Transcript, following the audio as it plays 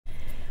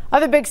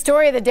Other big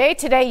story of the day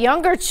today,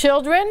 younger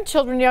children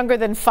younger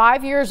than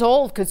 5 years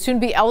old could soon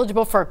be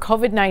eligible for a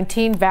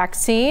COVID-19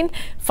 vaccine.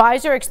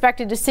 Pfizer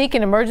expected to seek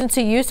an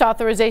emergency use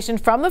authorization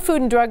from the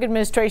Food and Drug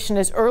Administration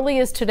as early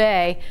as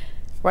today.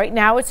 Right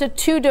now, it's a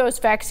 2-dose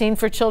vaccine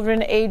for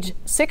children aged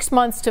 6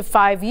 months to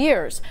 5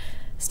 years.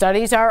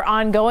 Studies are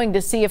ongoing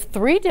to see if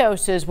 3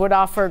 doses would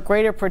offer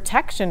greater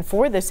protection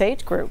for this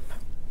age group.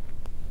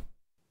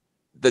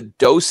 The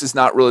dose is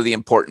not really the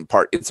important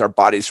part. It's our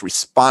body's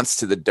response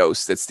to the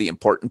dose that's the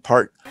important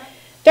part.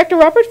 Dr.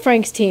 Robert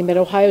Frank's team at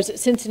Ohio's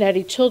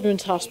Cincinnati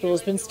Children's Hospital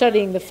has been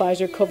studying the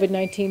Pfizer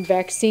COVID-19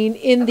 vaccine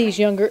in these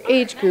younger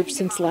age groups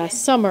since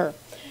last summer.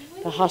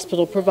 The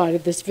hospital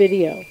provided this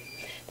video.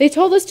 They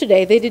told us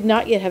today they did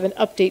not yet have an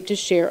update to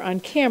share on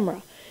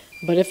camera.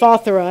 But if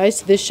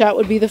authorized, this shot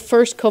would be the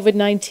first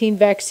COVID-19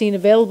 vaccine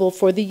available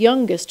for the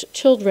youngest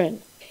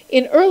children.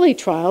 In early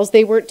trials,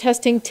 they were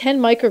testing 10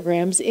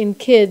 micrograms in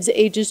kids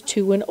ages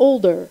 2 and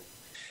older.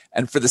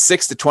 And for the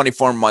 6 to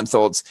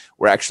 24-month-olds,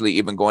 we're actually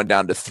even going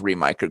down to 3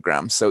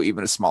 micrograms, so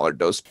even a smaller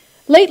dose.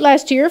 Late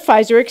last year,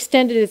 Pfizer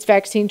extended its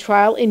vaccine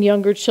trial in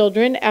younger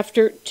children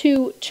after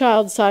 2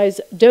 child-size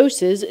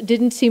doses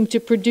didn't seem to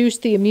produce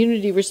the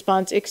immunity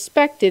response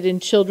expected in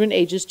children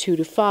ages 2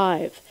 to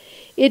 5.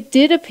 It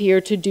did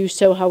appear to do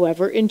so,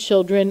 however, in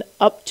children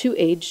up to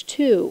age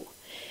 2.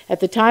 At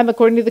the time,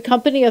 according to the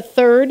company, a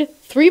third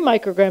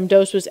 3-microgram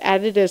dose was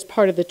added as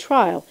part of the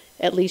trial,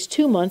 at least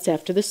 2 months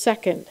after the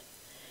second.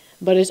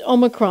 But as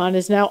Omicron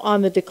is now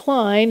on the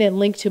decline and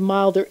linked to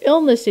milder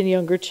illness in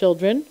younger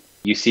children,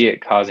 you see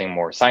it causing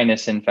more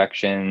sinus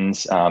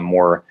infections,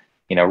 more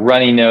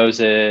runny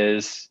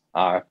noses,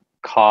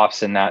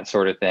 coughs, and that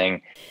sort of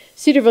thing.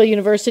 Cedarville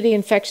University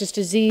infectious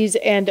disease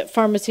and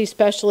pharmacy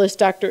specialist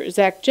Dr.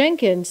 Zach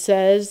Jenkins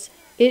says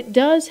it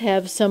does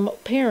have some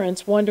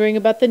parents wondering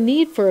about the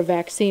need for a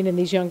vaccine in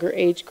these younger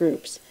age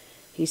groups.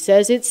 He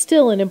says it's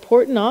still an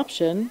important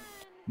option.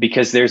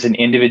 Because there's an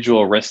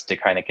individual risk to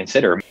kind of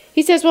consider.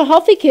 He says while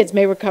healthy kids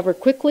may recover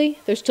quickly,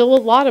 there's still a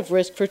lot of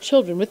risk for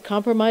children with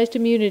compromised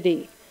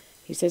immunity.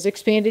 He says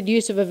expanded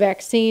use of a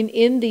vaccine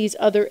in these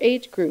other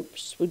age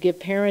groups would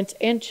give parents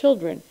and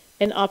children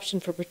an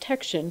option for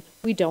protection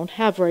we don't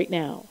have right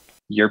now.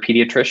 Your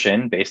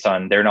pediatrician, based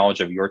on their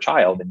knowledge of your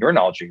child and your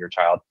knowledge of your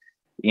child,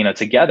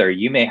 together,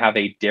 you may have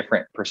a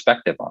different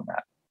perspective on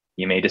that.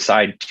 You may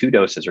decide 2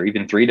 doses or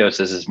even 3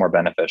 doses is more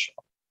beneficial.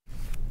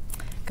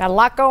 Got a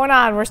lot going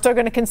on. We're still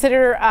going to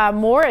consider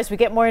more as we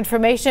get more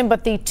information,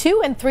 but the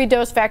 2- and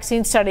 3-dose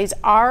vaccine studies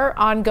are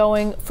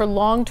ongoing for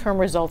long-term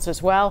results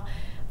as well.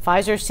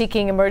 Pfizer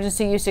seeking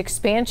emergency use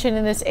expansion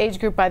in this age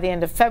group by the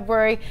end of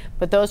February,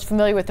 but those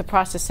familiar with the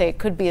process say it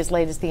could be as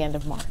late as the end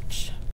of March.